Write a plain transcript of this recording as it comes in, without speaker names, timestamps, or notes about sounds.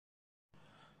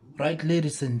Right,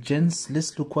 ladies and gents,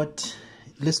 let's look at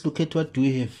what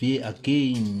we have here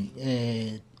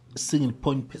again. Single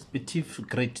point perspective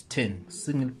grade 10.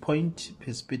 Single point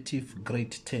perspective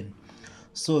grade 10.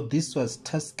 So this was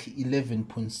task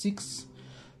 11.6.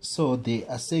 So they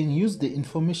are saying use the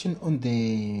information on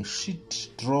the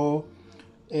sheet, draw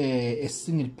a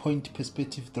single point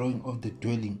perspective drawing of the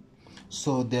dwelling.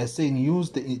 So they are saying use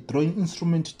the drawing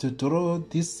instrument to draw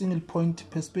this single point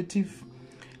perspective,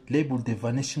 label the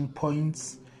vanishing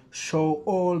points, show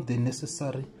all the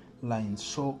necessary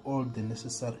lines.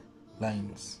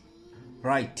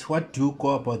 Right, what do you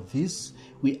go about this?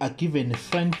 We are given a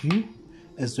front view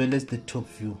as well as the top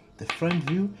view. So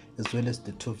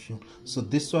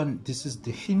this is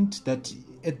the hint that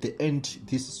at the end,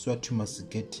 this is what you must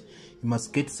get. You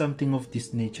must get something of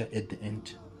this nature at the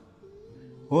end.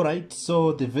 All right,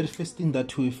 so the very first thing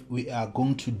that we are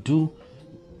going to do,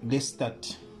 let's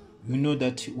start. You know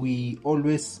that we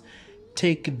always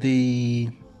take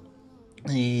the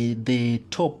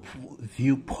top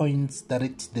viewpoints,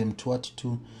 direct them toward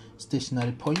to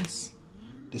stationary points.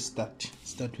 Let's start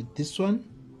with this one,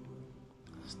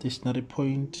 stationary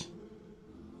point,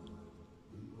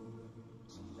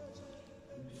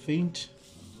 faint.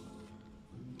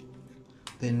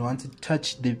 Then once it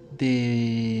touch the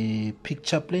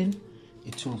picture plane,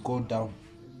 it will go down.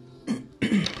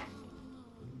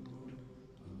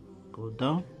 Go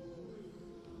down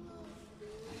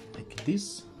like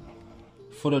this,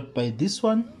 followed by this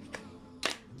one,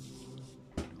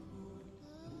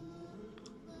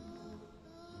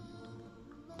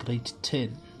 grade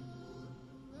 10.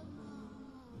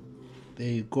 There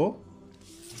you go.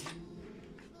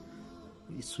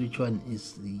 Which one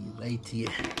is the right here?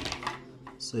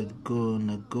 So it's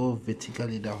gonna go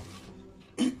vertically down.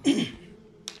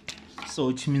 So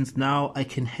which means now I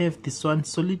can have this one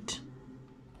solid.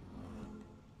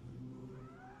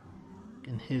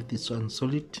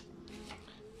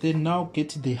 Then now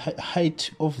get the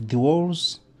height of the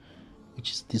walls,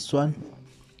 which is this one.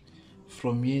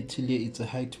 From here till here, it's a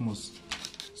height most.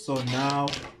 So now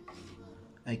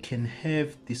I can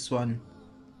have this one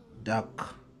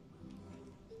dark.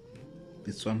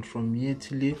 This one from here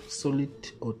till here,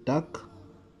 solid or dark.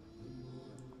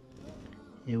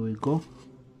 Here we go.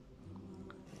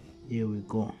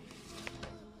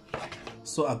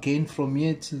 So again, from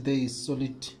here till there is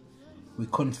solid. We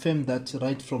confirm that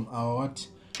right from our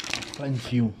front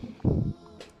view.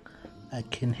 I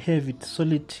can have it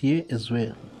solid here as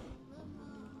well.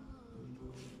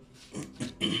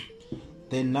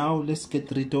 Then now let's get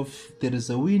rid of, there is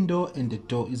a window and a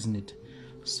door, isn't it?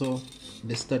 So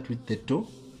let's start with the door,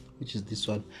 which is this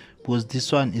one, because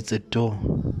this one is a door,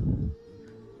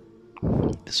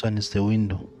 this one is the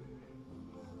window.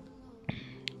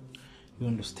 You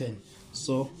understand?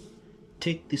 So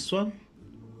take this one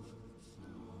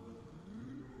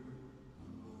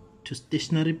to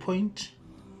stationary point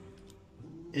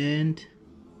and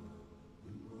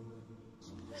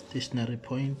stationary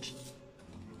point,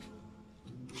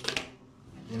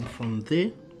 and from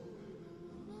there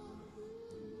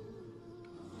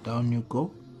down you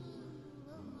go.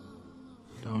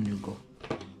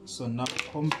 So now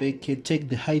come back here, take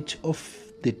the height of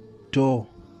the door,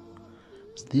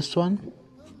 it's this one.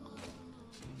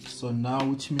 So now,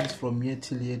 which means from here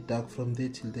till here dark, from there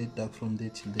till there dark, from there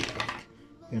till there dark.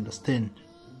 You understand?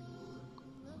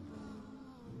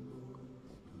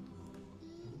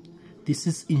 This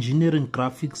is engineering,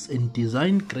 graphics and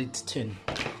design grade 10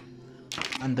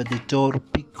 under the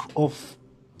topic of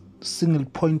single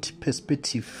point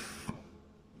perspective.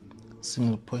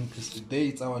 There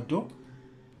is our door.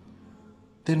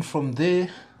 Then from there,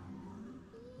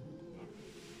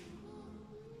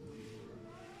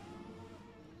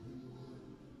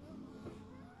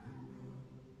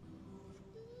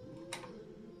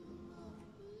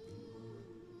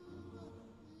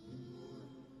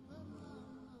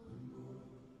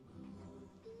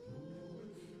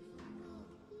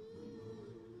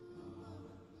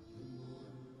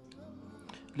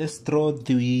 let's draw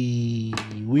the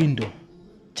window.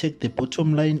 Check the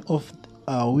bottom line of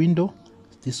our window,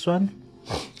 this one.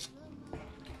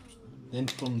 Then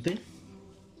from there,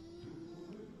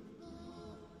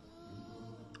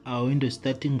 our window is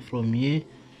starting from here,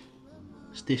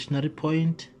 stationary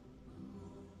point,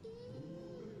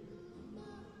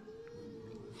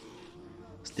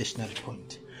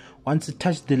 Once it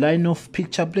touches the line of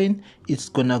picture plane, it's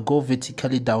gonna go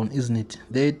vertically down, isn't it?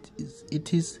 There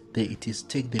it is.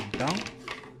 Take them down.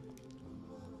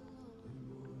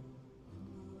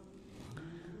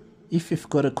 If you've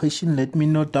got a question, let me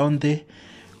know down there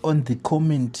on the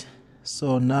comment.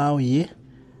 So now here,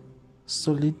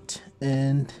 solid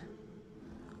and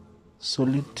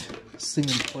solid,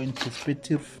 single point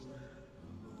perspective,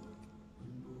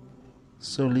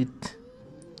 solid,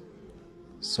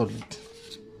 solid.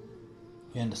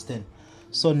 You understand?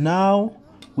 So now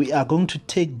we are going to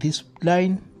take this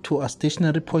line to a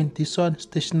stationary point, this one,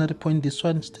 stationary point, this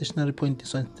one, stationary point,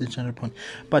 this one, stationary point.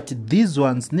 But these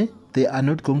ones, they are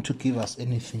not going to give us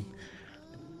anything.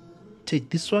 Take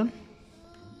this one,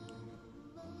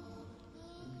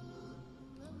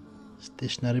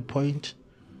 stationary point,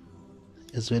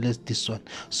 as well as this one.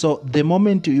 So the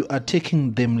moment you are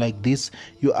taking them like this,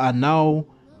 you are now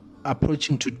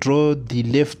approaching to draw the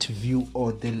left view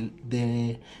or the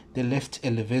left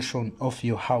elevation of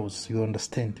your house. You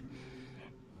understand?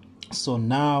 So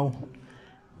now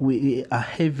we are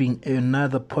having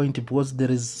another point because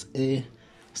there is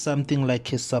something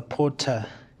like a supporter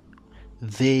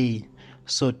there.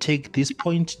 So take this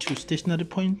point to stationary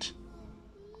point.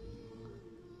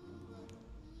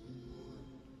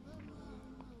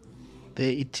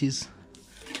 There it is.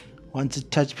 Once it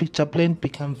touch picture plane,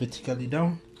 become vertically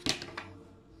down.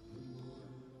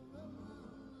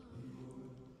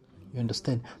 You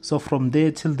understand? So from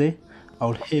there till there,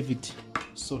 I'll have it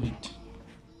solid.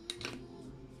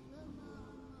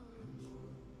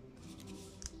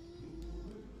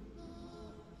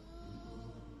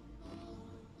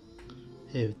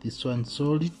 Have this one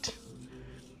solid.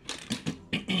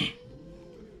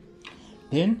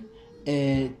 Then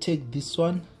take this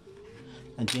one,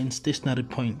 again stationary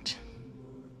point.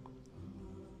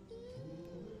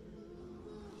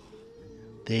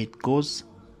 There it goes,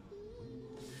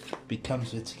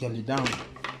 becomes vertically down.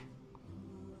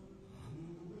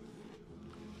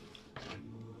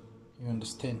 You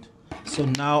understand? So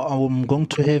now I'm going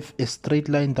to have a straight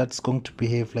line that's going to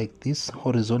behave like this,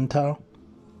 horizontal.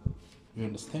 You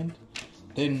understand?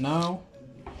 Then now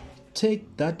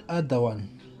take that other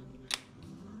one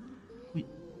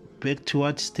back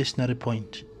towards stationary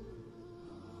point.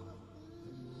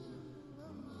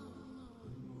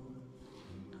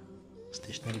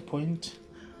 Stationary point.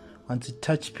 Once it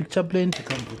touch picture plane,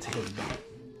 become vertical down.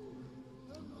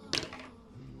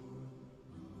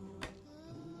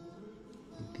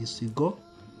 This you go.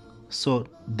 So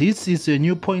this is a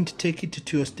new point. Take it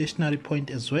to your stationary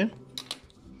point as well,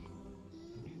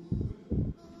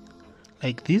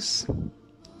 like this,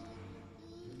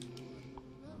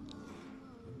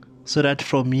 so that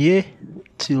from here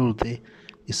till there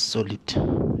is solid.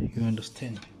 You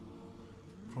understand?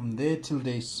 From there till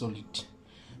there is solid.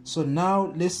 So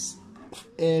now let's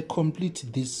complete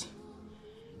this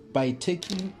by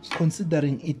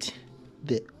considering it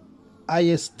the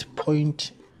highest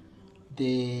point,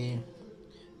 the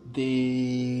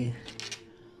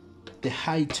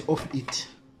height of it,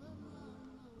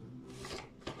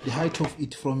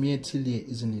 from here till here,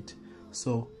 isn't it?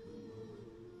 So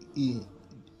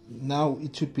now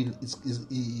it should be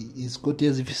it's good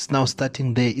as if it's now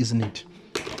starting there, isn't it?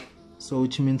 So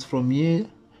which means from here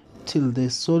till the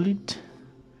solid,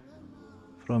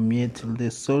 from here till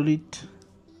the solid,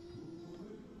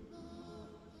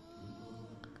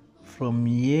 from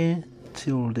here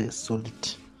till the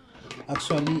solid.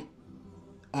 Actually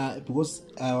because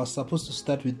I was supposed to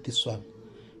start with this one,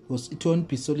 because it won't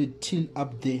be solid till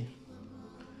up there.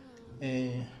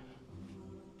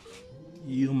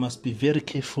 You must be very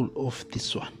careful of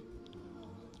this one,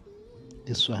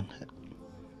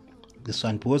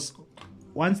 because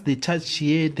once they touch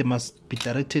here, they must be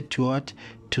directed to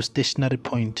stationary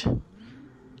point,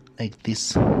 like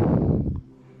this,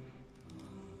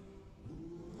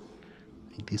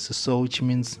 so which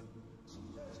means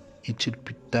it should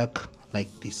be dark like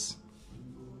this.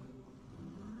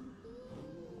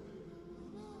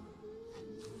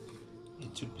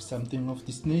 It should be something of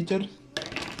this nature.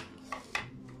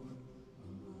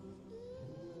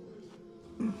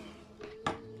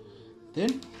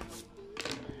 Then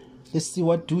let's see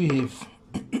what do we have.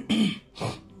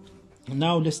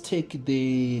 Now let's take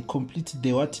the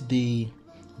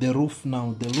roof.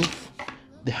 Now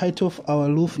the height of our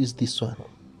roof is this one.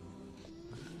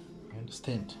 You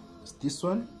understand? It's this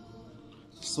one.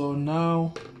 So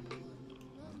now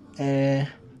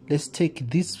let's take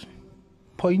this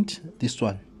point, this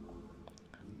one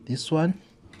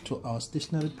to our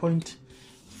stationary point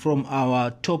from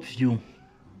our top view,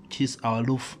 which is our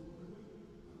roof.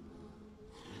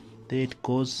 There it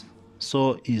goes.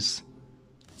 So is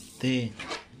there,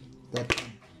 that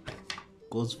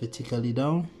goes vertically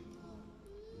down.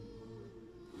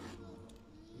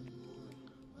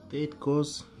 There it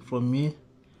goes from here.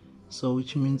 So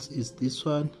which means is this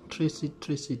one. Trace it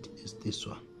is this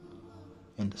one.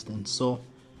 You understand? So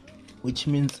which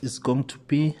means it's going to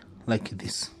be like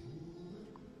this.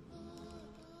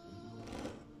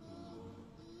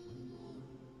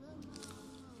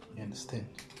 understand,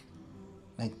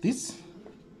 like this.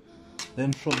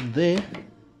 Then from there,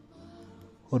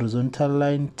 horizontal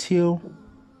line till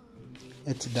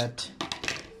at that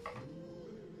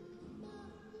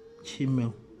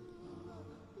chimel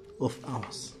of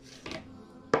ours.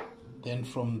 Then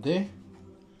from there,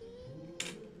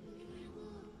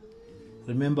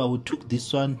 remember we took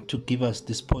this one to give us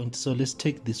this point, so let's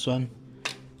take this one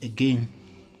again,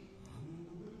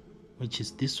 which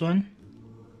is this one,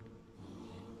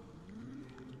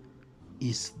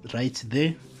 is right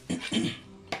there,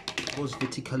 goes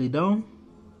vertically down,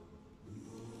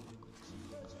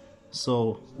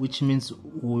 so which means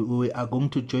we are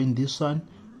going to join this one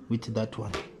with that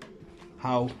one.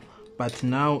 How? But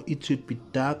now it will be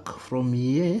dark from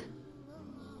here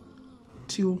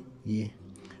till here.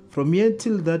 From here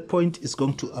till that point is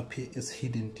going to appear as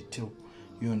hidden detail.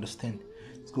 You understand?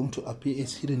 It's going to appear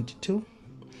as hidden detail.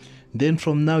 Then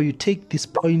from now you take this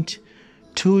point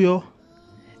to your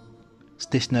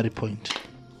stationary point.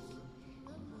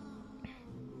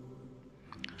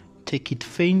 Take it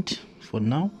faint for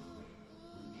now.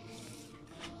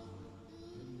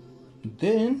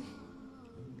 Then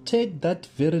take that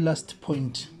very last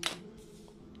point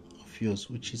of yours,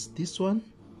 which is this one,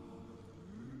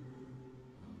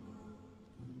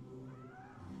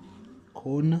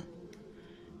 corner,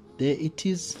 there it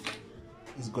is.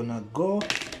 It's gonna go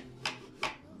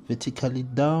vertically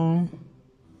down,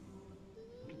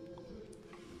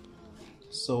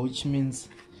 so which means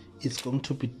it's going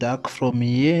to be dark from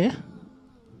here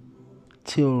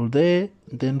till there,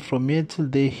 then from here till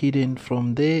there hidden,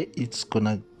 from there it's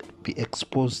gonna be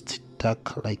exposed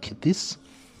dark like this.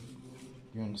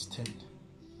 You understand?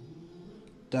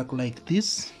 Dark like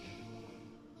this.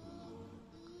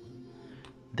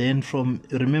 Then from,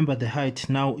 remember the height,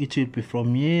 now it will be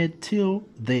from here till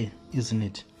there, isn't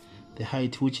it? The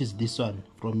height, which is this one,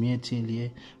 from here till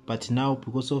here. But now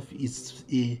because of its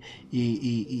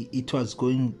it was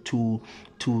going to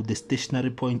the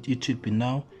stationary point, it will be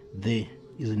now there,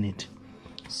 isn't it?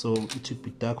 So it will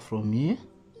be dark from here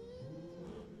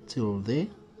till there,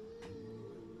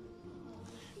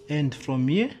 and from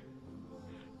here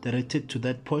directed to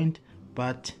that point,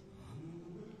 but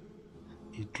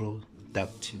it draws dark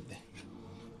till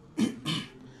there.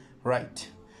 Right,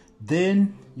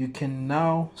 then you can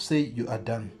now say you are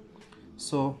done.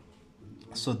 So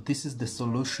this is the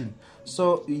solution.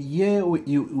 So here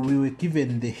we were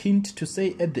given the hint to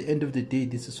say at the end of the day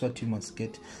this is what you must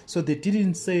get. So they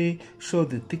didn't say show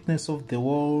the thickness of the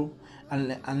wall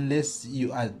unless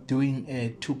you are doing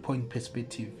a 2-point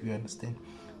perspective, you understand.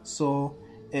 So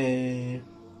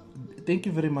thank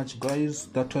you very much, guys.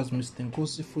 That was Mr.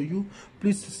 Nkosi for you.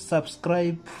 Please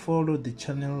subscribe, follow the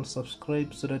channel,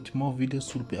 subscribe so that more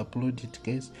videos will be uploaded,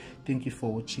 guys. Thank you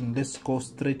for watching. Let's go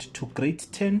straight to grade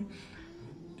 10,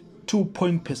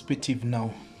 2-point perspective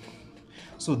now.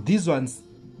 So these ones,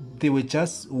 they were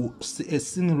just a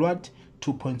single word,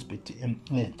 2-point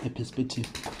perspective.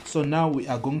 So now we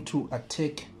are going to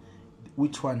attack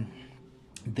which one?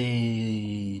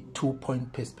 The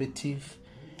 2-point perspective.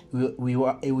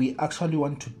 We actually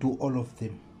want to do all of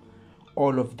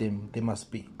them. They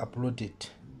must be uploaded,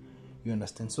 you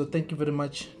understand. So thank you very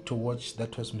much to watch.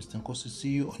 That was Mr. Nkosi. See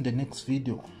you on the next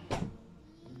video.